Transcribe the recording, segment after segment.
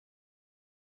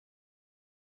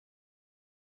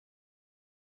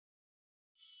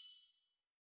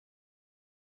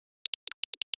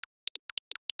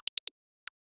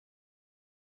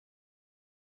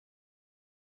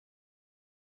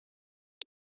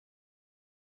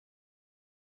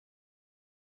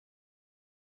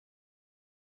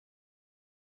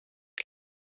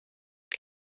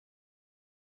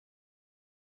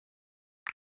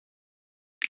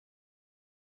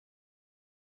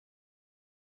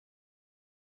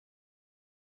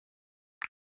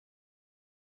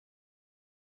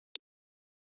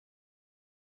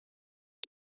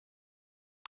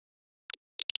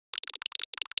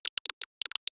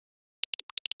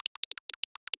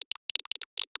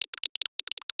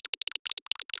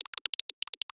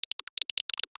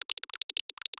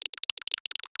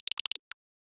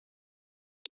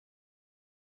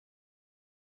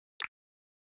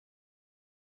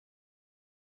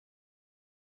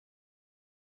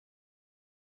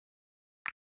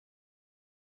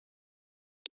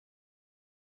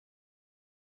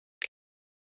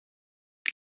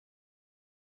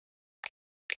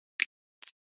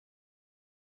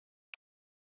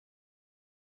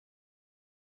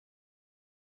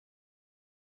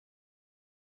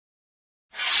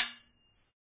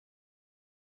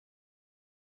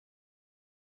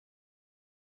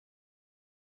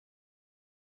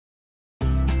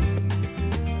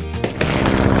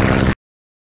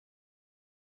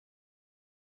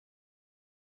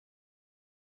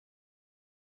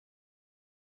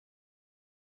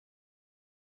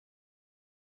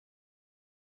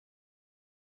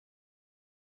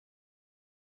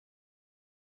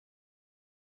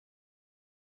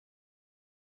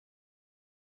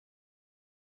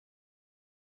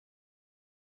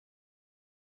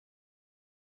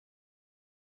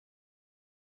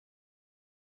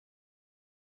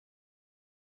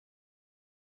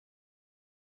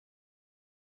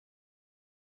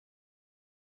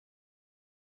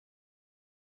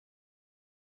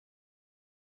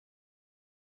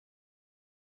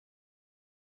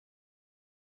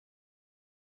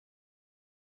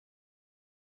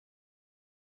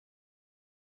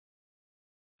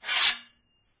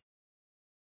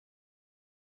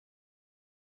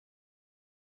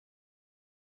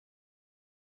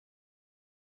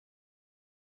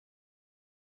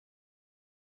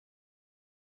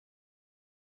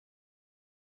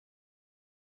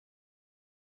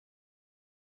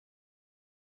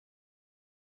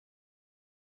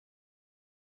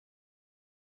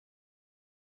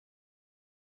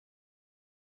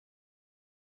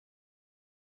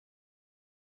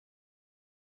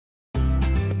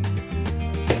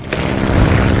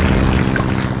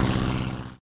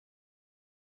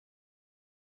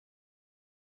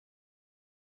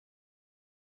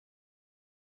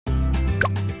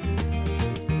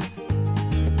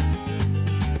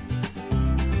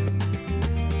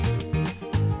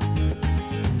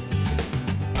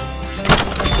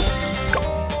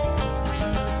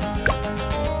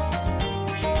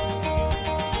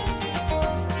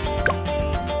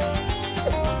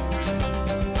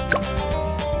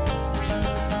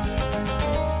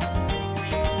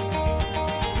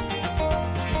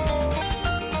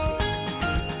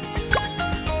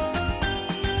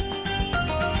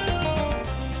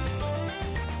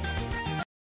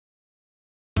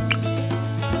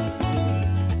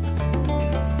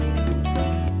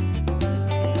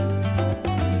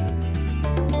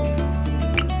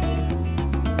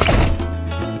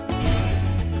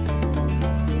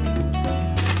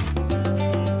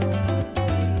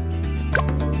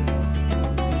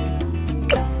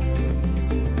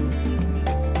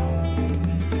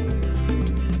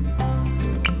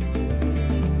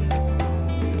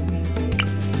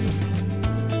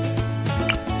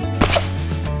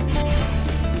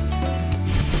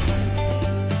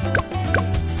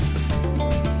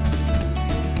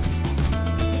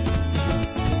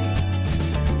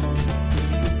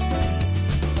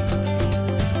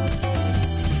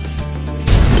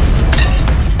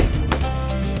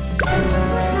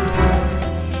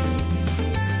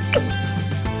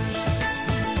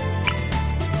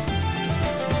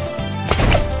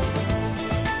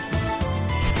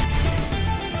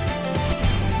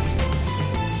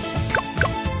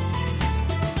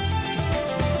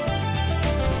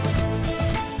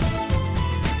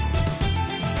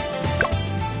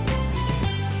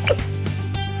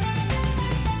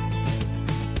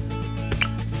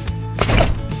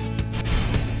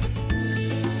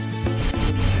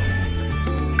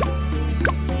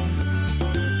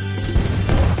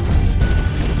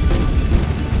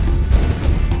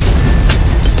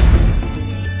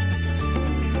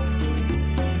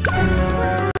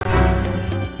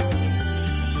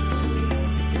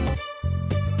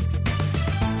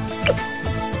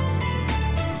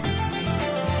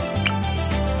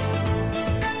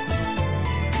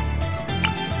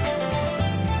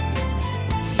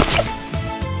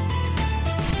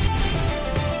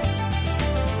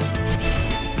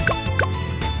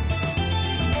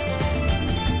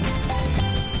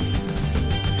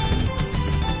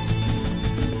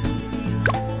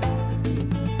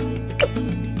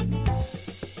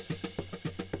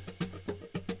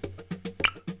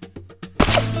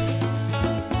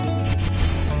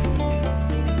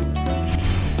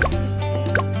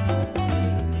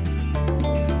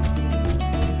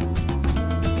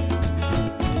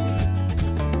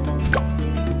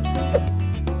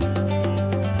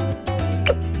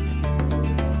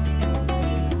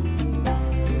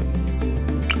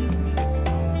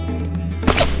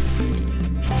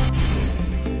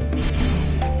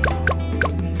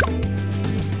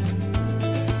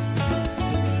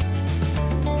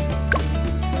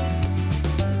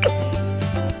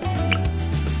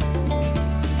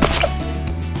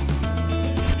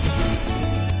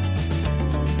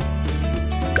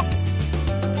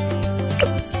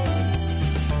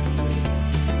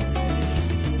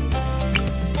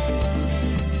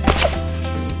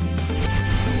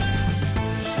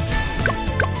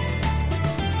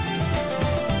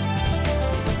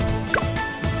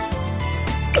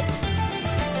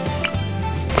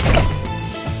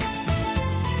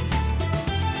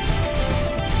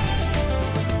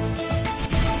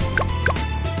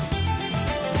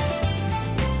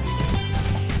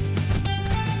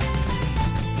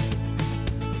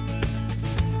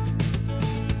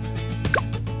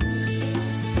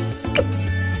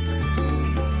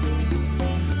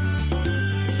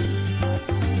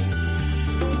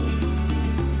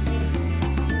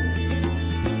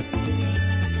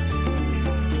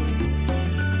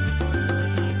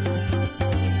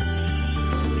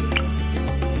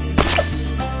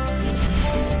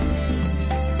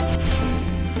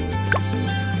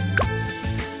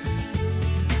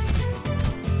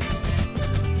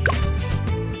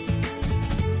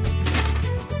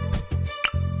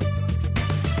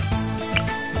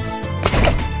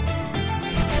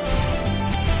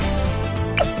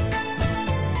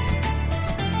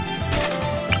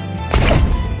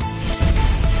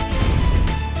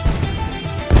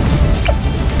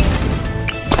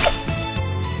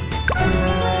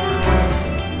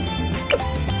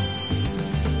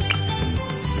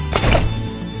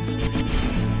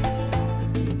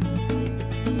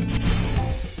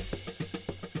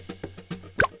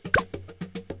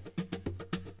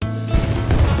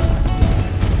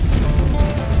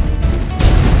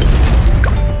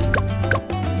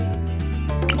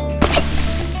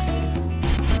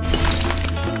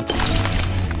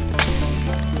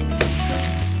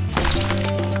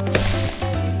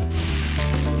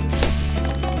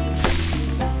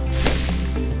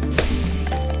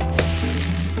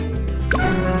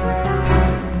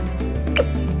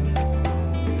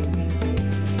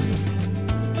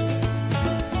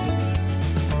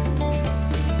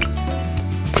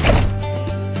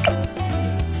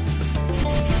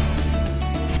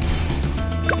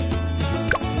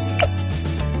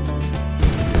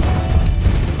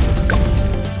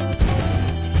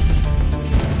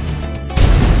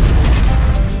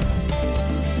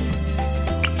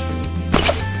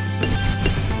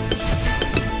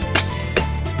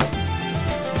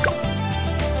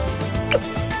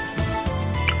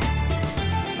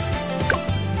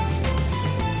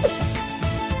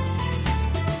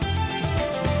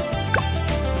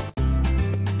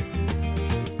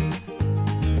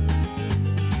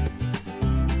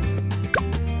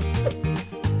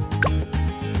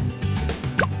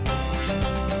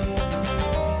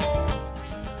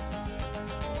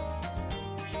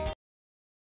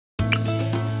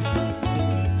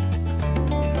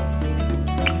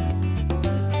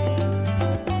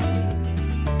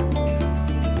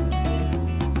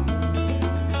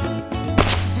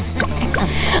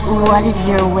What is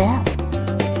your will?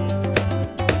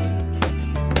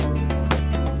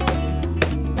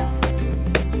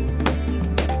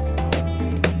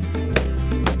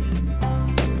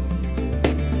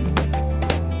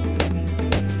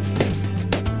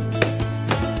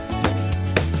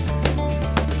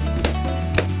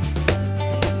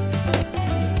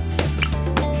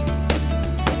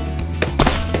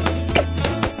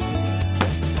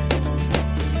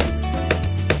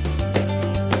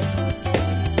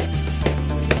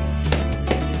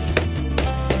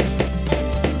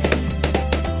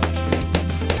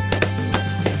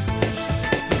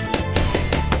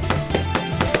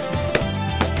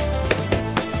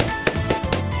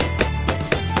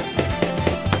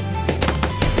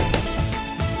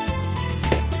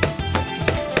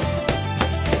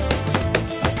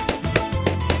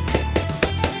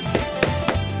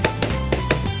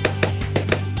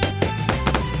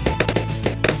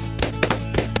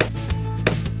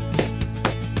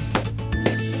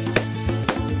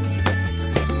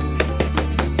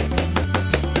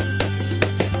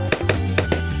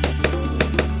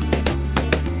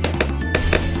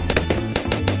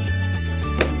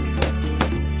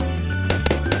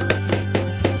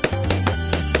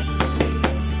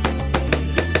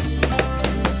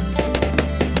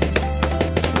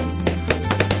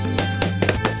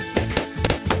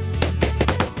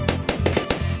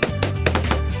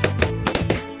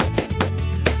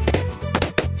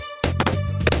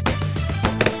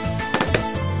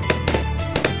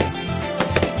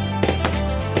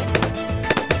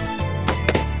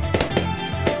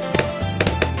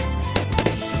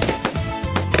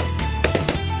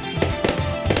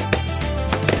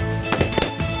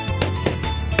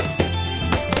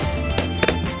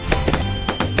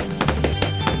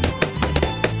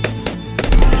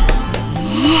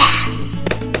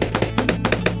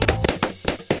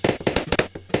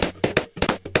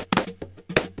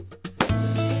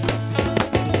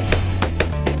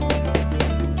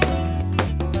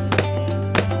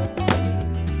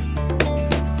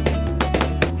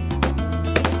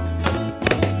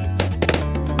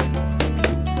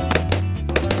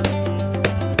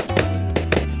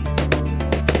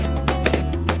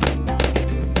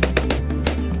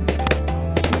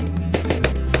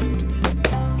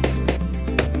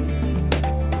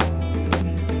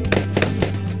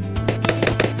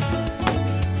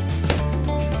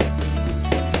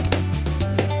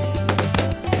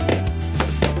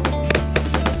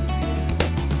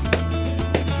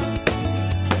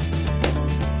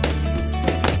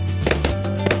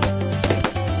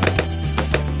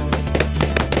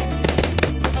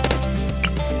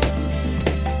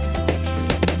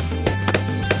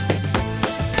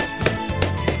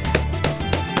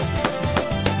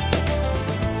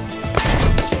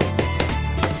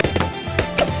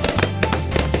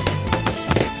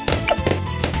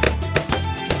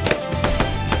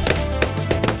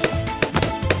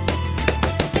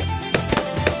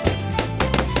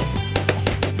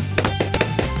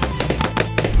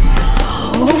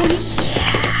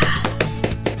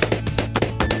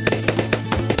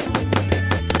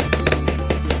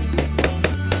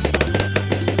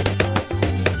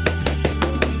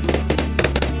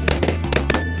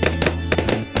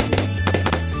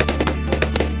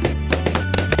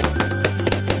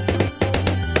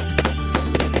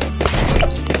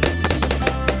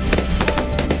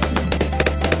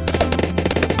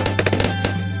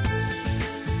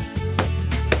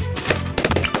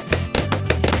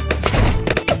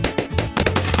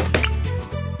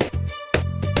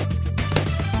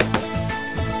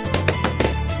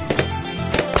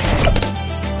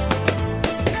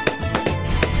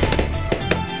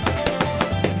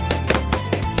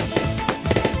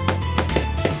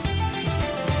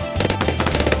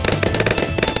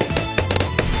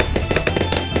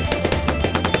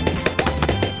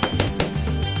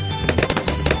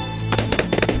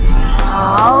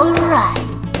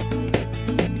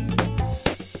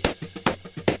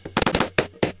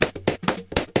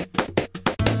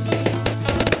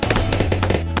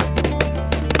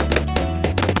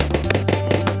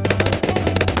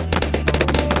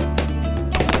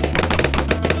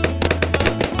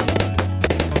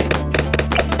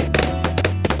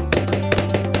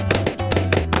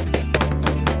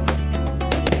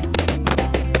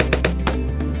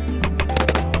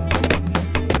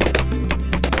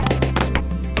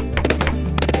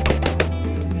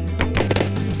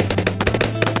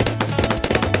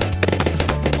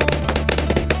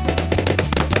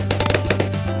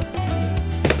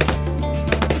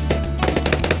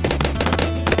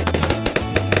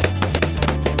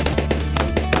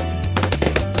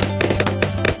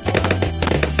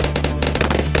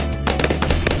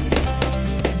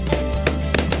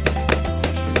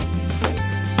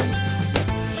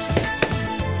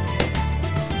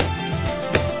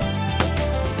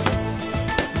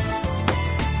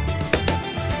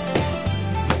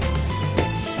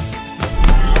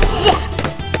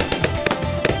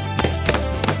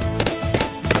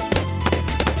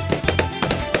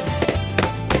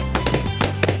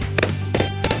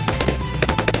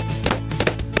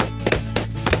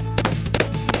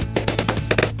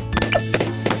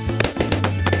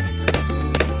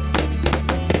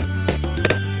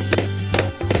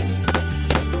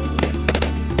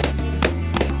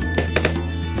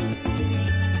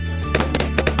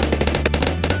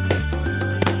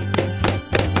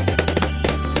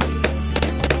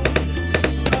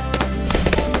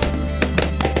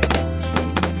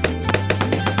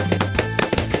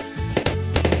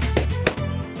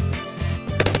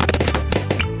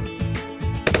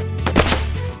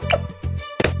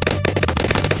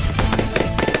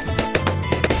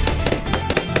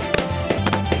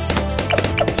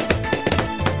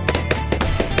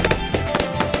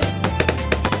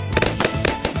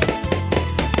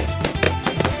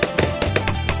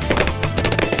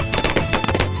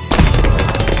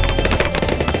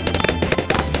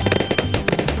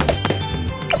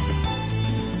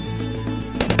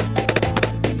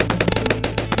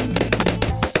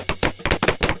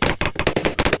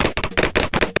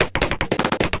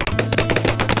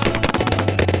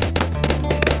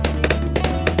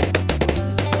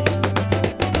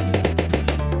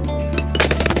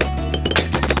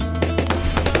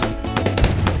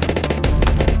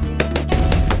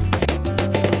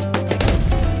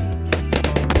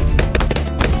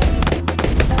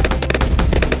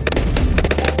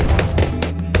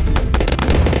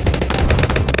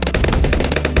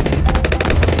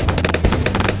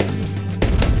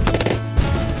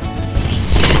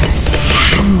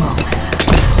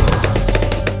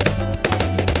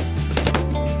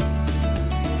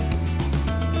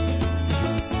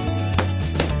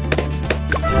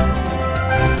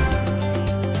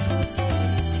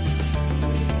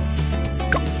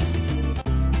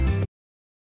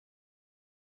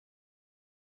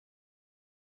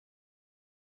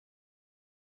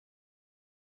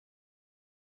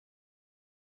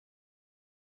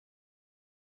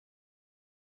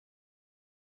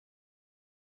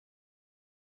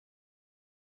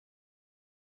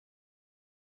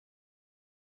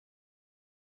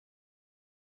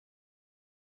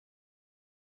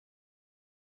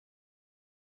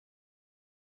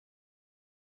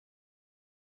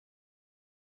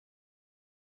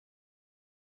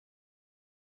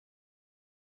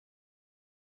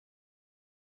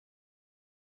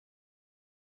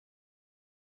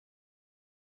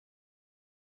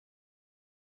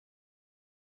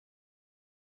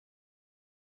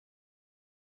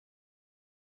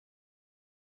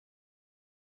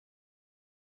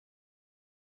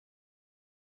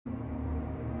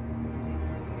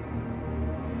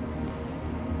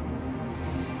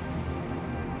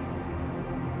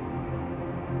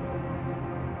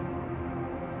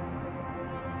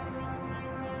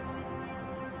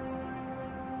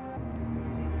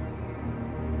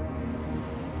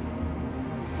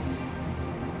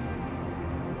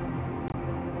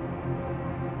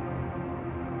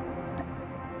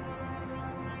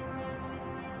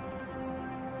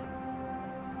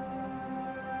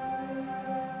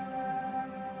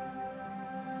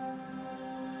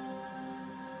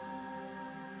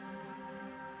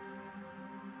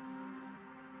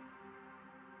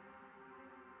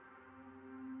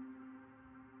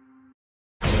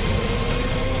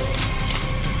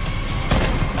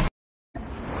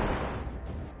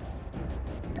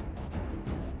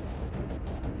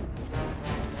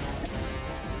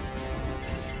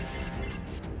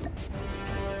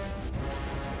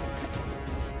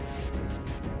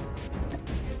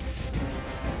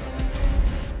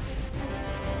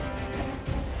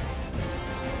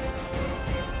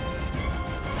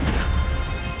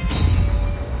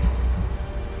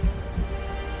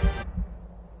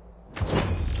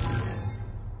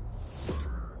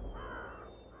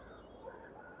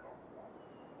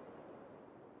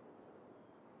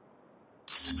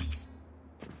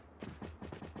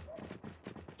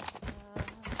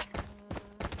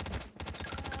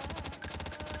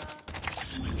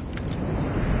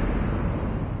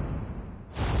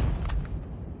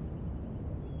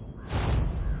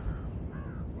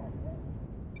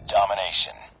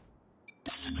 destination.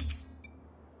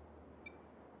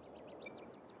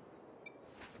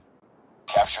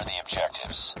 Capture the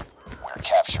objectives. We're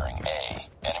capturing A.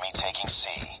 Enemy taking C.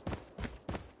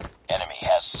 Enemy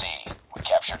has C. We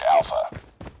captured Alpha.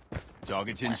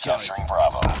 Target's We're inside. capturing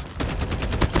Bravo.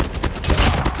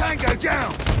 Tango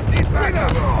down! Need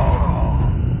backup!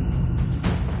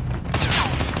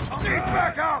 Need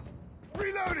backup!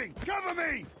 Reloading! Cover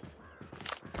me!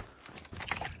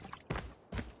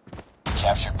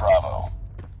 Captured Bravo.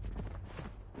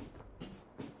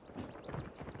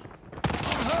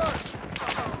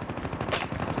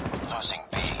 Losing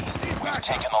B. We've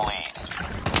taken the lead.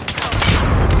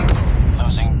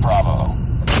 Losing Bravo.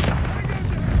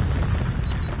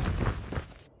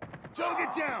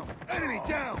 Target down! Enemy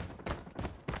down!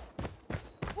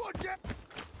 Watch out!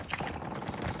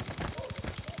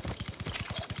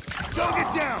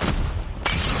 Target down!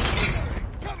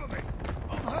 Cover me!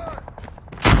 I'm hurt!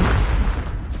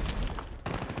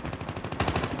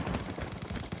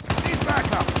 Need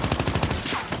backup!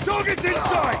 Target's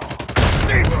inside!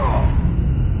 Need...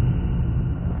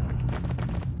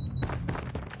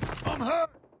 I'm hurt!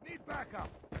 Need backup!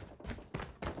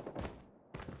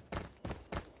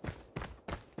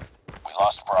 We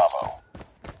lost Bravo.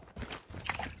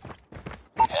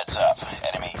 Heads up.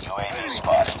 Enemy UAV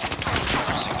spotted.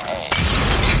 Losing A.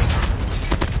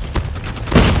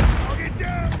 Target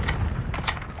down!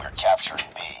 We're capturing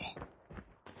B.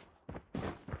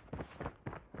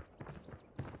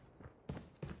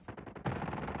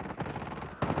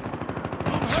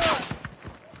 I'm hurt!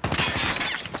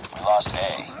 We lost A.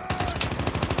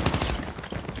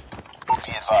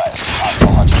 Be advised.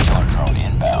 Hostile hunter-killer drone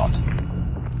inbound.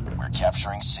 We're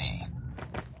capturing C.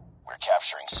 We're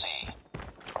capturing C.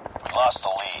 We lost the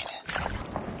lead.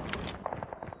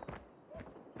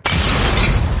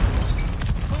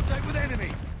 Contact with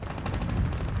enemy!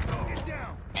 Target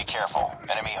down! Be careful.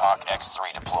 Enemy Hawk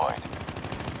X3 deployed.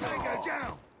 Tango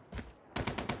down!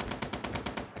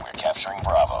 We're capturing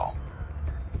Bravo.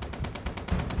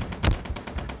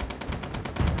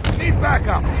 Need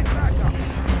backup! Need backup!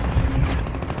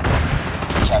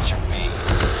 We captured B.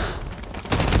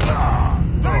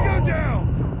 Tango down!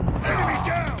 Enemy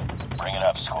down! Bring it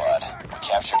up, squad. We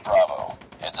captured Bravo.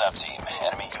 Heads up, team.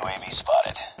 Enemy UAV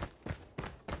spotted.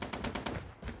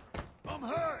 I'm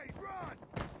hurt! Run!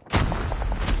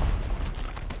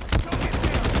 Target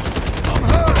down! I'm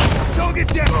hurt! Target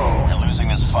down! We're losing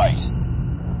this fight.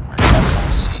 We're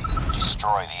capturing C.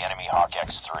 Destroy the enemy Hawk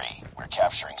X3. We're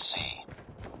capturing C.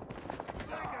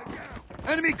 Tango down!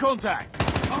 Enemy contact!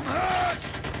 I'm hurt!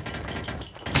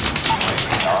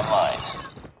 UAV online.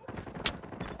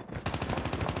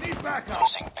 Need backup!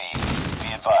 Losing B.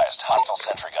 Be advised. Hostile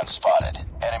sentry gun spotted.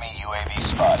 Enemy UAV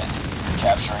spotted. We're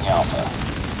capturing Alpha.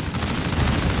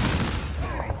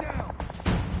 Enemy down!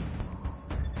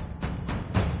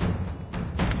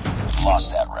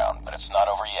 Lost that round, but it's not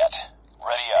over yet.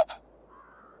 Ready up.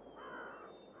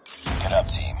 Get up,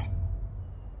 team.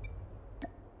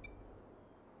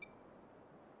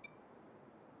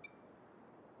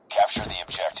 Capture the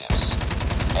objectives.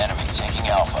 Enemy taking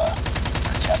Alpha.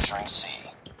 We're capturing C.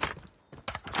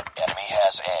 Enemy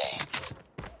has A.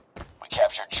 We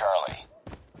captured Charlie.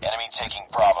 Enemy taking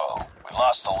Bravo. We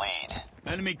lost the lead.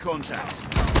 Enemy contact!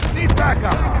 Need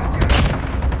backup!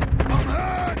 I'm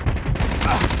hurt!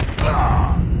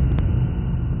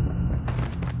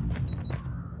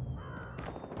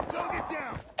 Target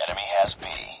down! Enemy has B.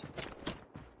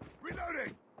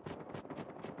 Reloading!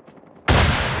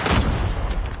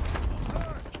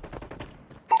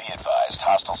 Be advised.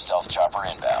 Hostile stealth chopper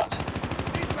inbound.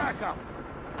 Need backup!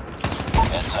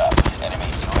 Heads up. Enemy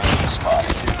UAV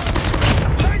spotted.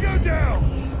 Tango down!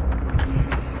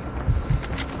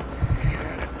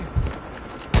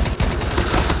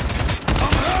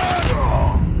 I'm hurt!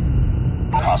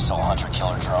 Hostile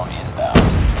hunter-killer drone inbound.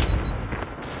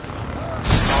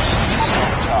 Destroy enemy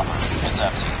stealth chopper. Heads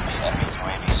up, team. Enemy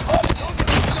UAV spotted.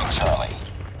 Losing Charlie.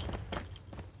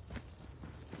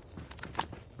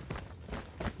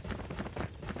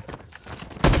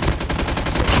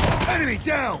 Enemy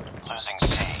down! Losing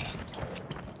C.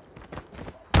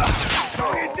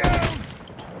 Target down!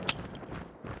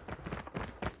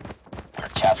 We're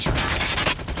capturing B.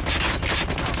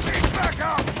 Need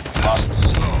backup! Lost C.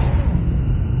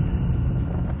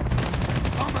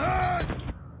 I'm hurt!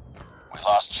 We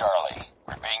lost Charlie.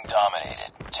 We're being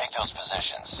dominated. Take those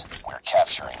positions. We're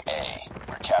capturing A.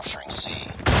 We're capturing C.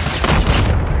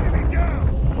 Enemy down!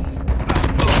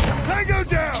 Tango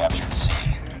down! Captured C.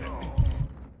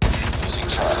 Losing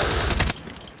Charlie.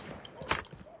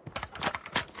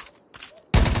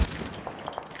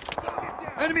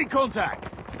 Enemy contact!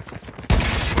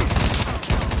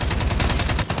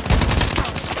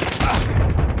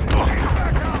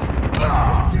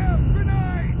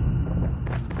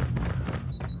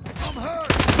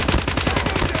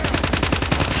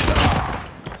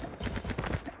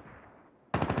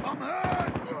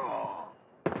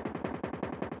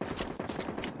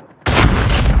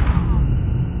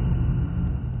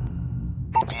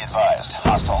 advised,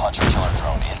 hostile hunter-killer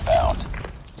drone inbound.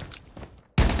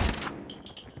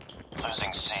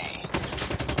 Losing C.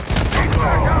 Need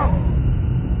backup!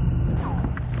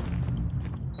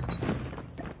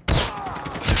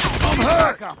 I'm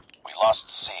hurt! We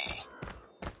lost C.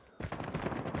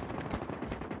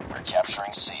 We're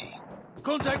capturing C.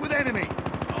 Contact with enemy!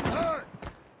 I'm hurt!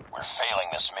 We're failing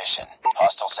this mission.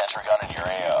 Hostile sentry gun in your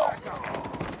AO.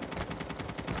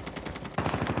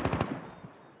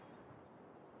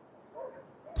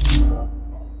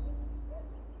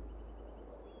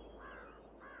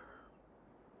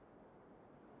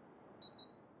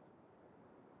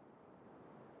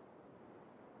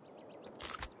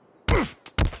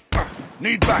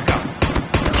 Need backup!